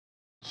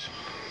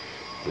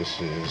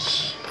This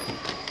is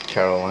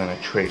Carolina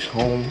Trace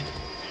home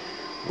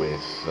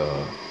with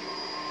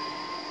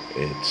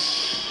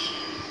it's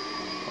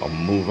a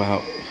move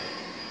out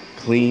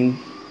clean.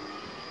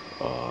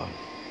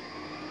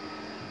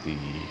 The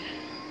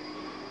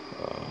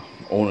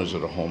owners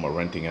of the home are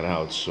renting it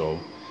out, so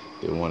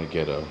they want to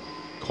get a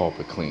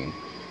carpet clean.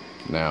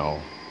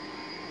 Now,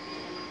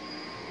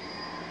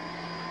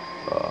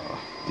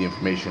 the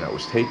information that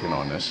was taken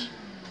on this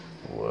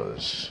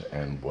was,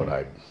 and what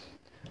I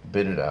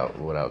bid it out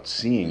without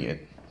seeing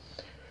it,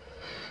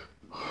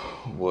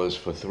 was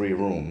for 3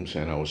 rooms,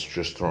 and I was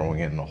just throwing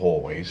in the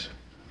hallways.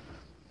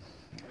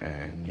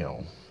 And you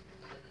know,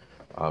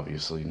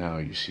 obviously now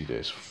you see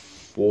there's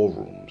 4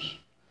 rooms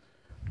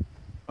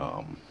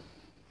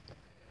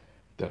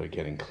that are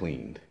getting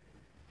cleaned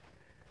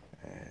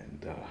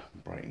and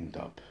brightened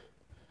up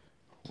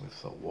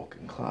with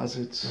walk-in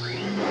closets,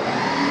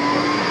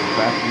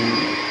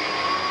 vacuum.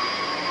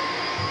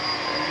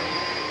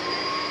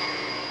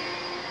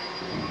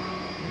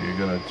 You're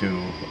gonna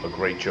do a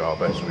great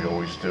job, as we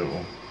always do,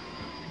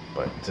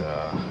 but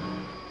yeah,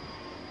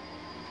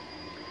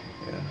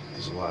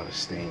 there's a lot of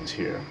stains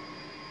here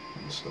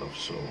and stuff,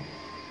 so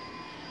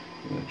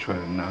I'm gonna try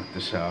to knock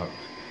this out.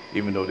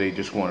 Even though they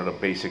just wanted a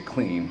basic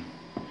clean,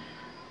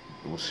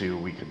 we'll see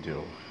what we can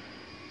do.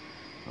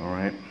 All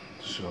right,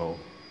 so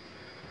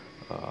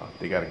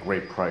they got a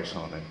great price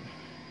on it.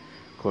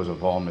 Because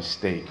of our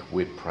mistake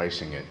with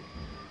pricing it,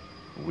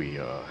 we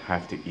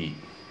have to eat,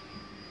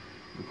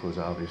 because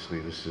obviously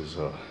this is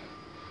the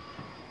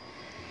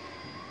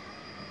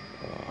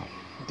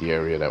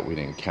area that we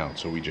didn't count,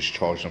 so we just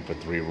charged them for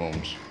 3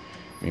 rooms.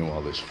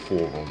 Meanwhile, there's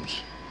 4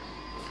 rooms,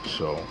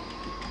 so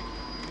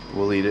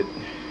we'll eat it,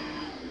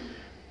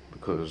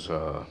 because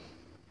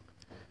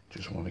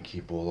just want to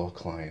keep all our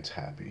clients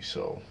happy.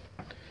 So,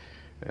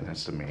 and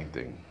that's the main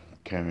thing,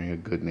 carrying a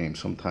good name.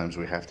 Sometimes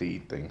we have to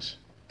eat things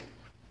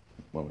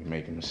when we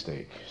make a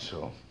mistake.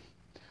 So,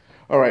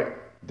 all right,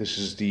 this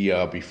is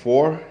the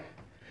before,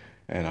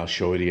 and I'll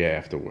show you the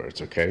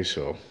afterwards. Okay,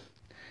 so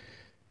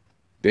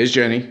there's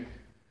Jenny.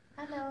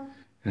 Hello.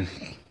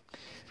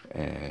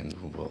 And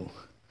we'll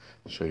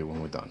show you when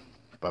we're done.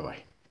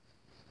 Bye-bye.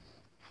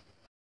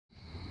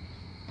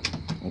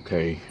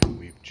 Okay,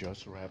 we've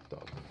just wrapped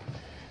up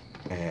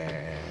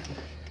and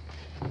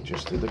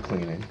just did the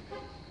cleaning,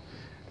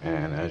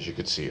 and as you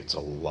can see, it's a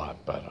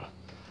lot better.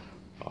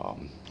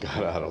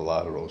 Got out a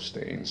lot of those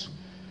stains,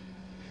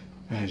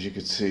 as you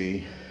can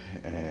see,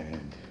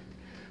 and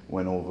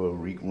went over,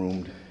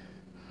 re-groomed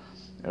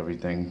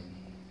everything,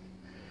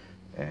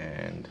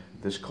 and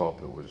this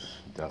carpet was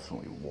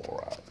definitely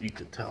wore out. You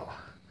could tell.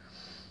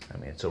 I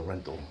mean, it's a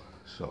rental,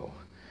 so,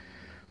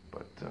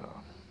 but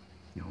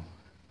you know,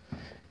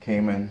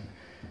 came in,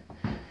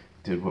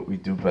 did what we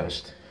do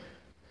best,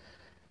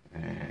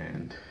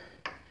 and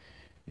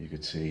you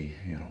could see,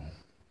 you know,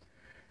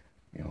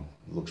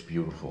 it looks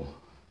beautiful.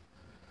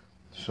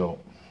 So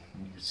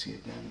you can see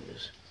again,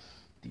 there's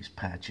these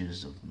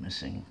patches of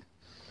missing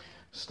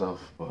stuff,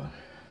 but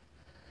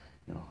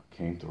you know,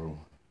 came through,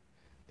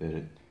 did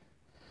it.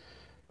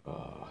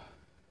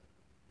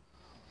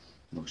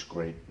 Looks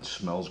great,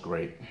 smells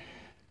great,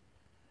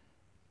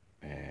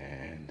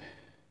 and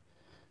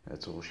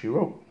that's all she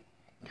wrote.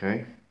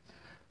 Okay.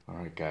 All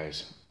right,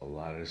 guys, a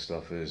lot of this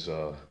stuff is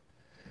you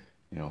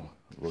know,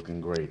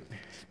 looking great.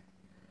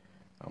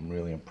 I'm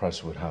really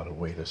impressed with how the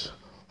way this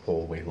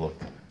hallway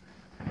looked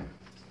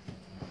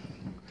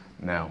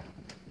now,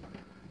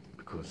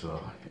 because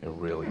it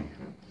really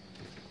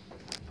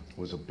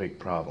was a big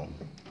problem.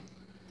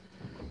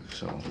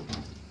 So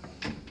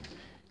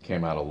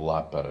came out a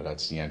lot better.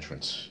 That's the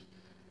entrance.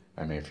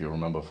 I mean, if you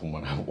remember from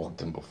when I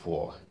walked in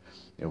before,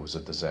 it was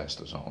a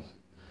disaster zone.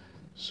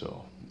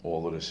 So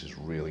all of this is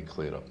really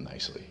cleared up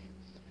nicely.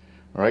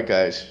 All right,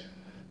 guys,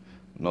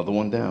 another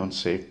one down.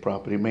 Safe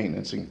Property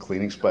Maintenance and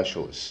Cleaning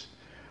Specialists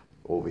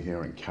over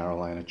here in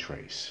Carolina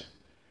Trace.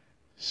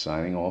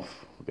 Signing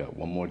off. We got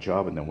one more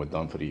job and then we're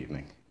done for the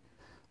evening.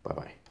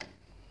 Bye-bye.